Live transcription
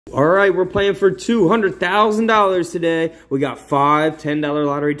All right, we're playing for $200,000 today. We got 5 $10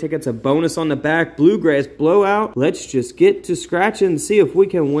 lottery tickets, a bonus on the back, Bluegrass Blowout. Let's just get to scratching and see if we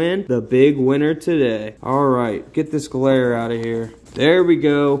can win the big winner today. All right, get this glare out of here. There we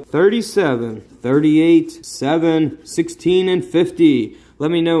go. 37, 38, 7, 16, and 50.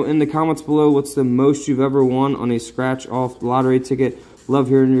 Let me know in the comments below what's the most you've ever won on a scratch-off lottery ticket. Love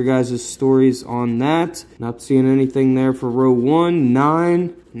hearing your guys' stories on that. Not seeing anything there for row 1,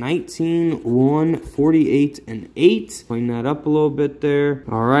 9, 19, 1, 48, and 8. Clean that up a little bit there.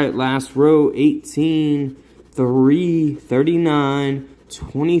 All right, last row, 18, 3, 39,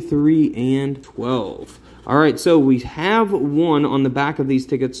 23, and 12. All right, so we have won on the back of these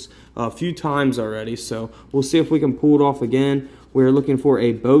tickets a few times already, so we'll see if we can pull it off again. We're looking for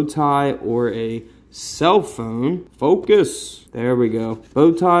a bow tie or a cell phone. Focus. There we go.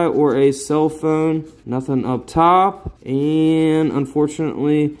 Bow tie or a cell phone. Nothing up top. And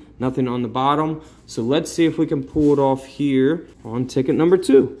unfortunately, nothing on the bottom. So let's see if we can pull it off here on ticket number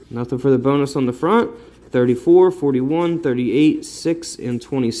 2. Nothing for the bonus on the front. 34, 41, 38, 6, and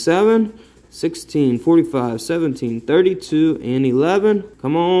 27. 16, 45, 17, 32, and 11.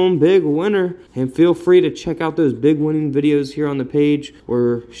 Come on, big winner. And feel free to check out those big winning videos here on the page.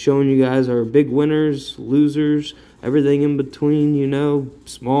 We're showing you guys our big winners, losers, everything in between, you know,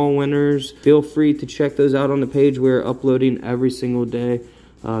 small winners. Feel free to check those out on the page. We're uploading every single day.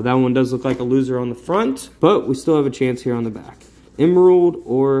 That one does look like a loser on the front, but we still have a chance here on the back. Emerald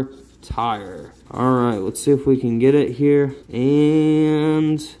or tire. All right, let's see if we can get it here.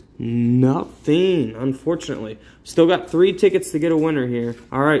 And nothing, unfortunately. Still got 3 tickets to get a winner here.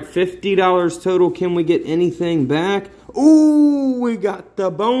 All right, $50 total. Can we get anything back? Ooh, we got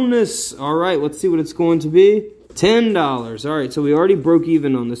the bonus. All right, let's see what it's going to be. $10. All right, so we already broke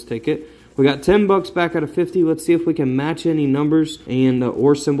even on this ticket. We got 10 bucks back out of 50. Let's see if we can match any numbers and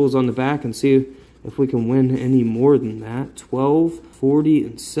or symbols on the back and see if we can win any more than that. 12, 40,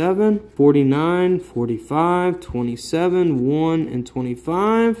 and 7, 49, 45, 27, 1, and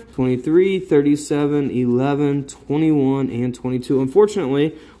 25, 23, 37, 11, 21, and 22.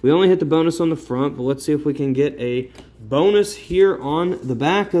 Unfortunately, we only hit the bonus on the front, but let's see if we can get a bonus here on the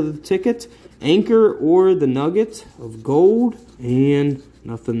back of the ticket. Anchor or the nugget of gold, and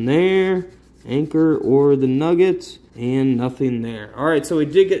nothing there. Anchor or the nugget, and nothing there. All right, so we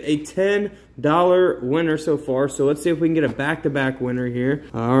did get a $10 winner so far. So let's see if we can get a back-to-back winner here.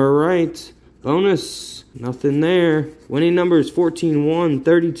 All right, bonus, nothing there. Winning numbers 14, 1,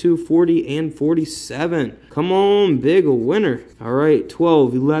 32, 40, and 47. Come on, big winner. All right,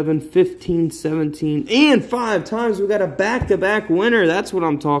 12, 11, 15, 17, and 5 times we got a back-to-back winner. That's what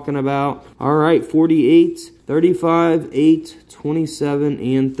I'm talking about. All right, 48, 35, 8, 27,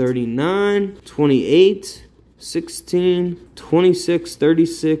 and 39, 28, 16, 26,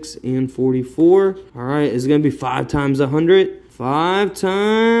 36, and 44. All right, it's going to be 5 times 100. 5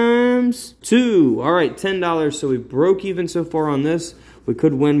 times 2. All right, $10. So we broke even so far on this. We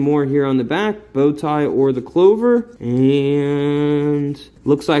could win more here on the back. Bow tie or the clover. And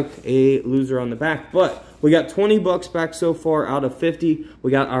looks like a loser on the back. But we got 20 bucks back so far out of 50.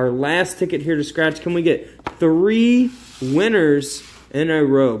 We got our last ticket here to scratch. Can we get 3 winners in a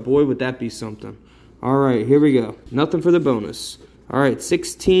row? Boy, would that be something. All right, here we go. Nothing for the bonus. All right,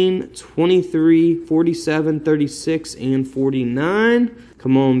 16, 23, 47, 36, and 49.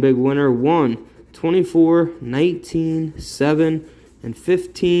 Come on, big winner. 1, 24, 19, 7, and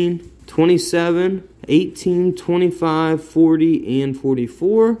 15, 27, 18, 25, 40, and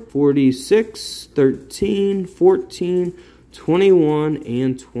 44, 46, 13, 14, 21,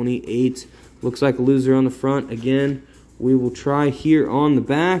 and 28. Looks like a loser on the front. Again, we will try here on the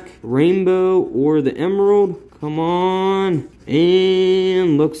back. Rainbow or the emerald. Come on.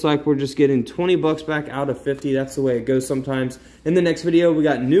 And looks like we're just getting 20 bucks back out of 50. That's the way it goes sometimes. In the next video, we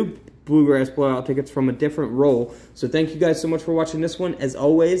got new Bluegrass Blowout tickets from a different roll. So thank you guys so much for watching this one. As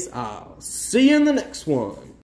always, I'll see you in the next one.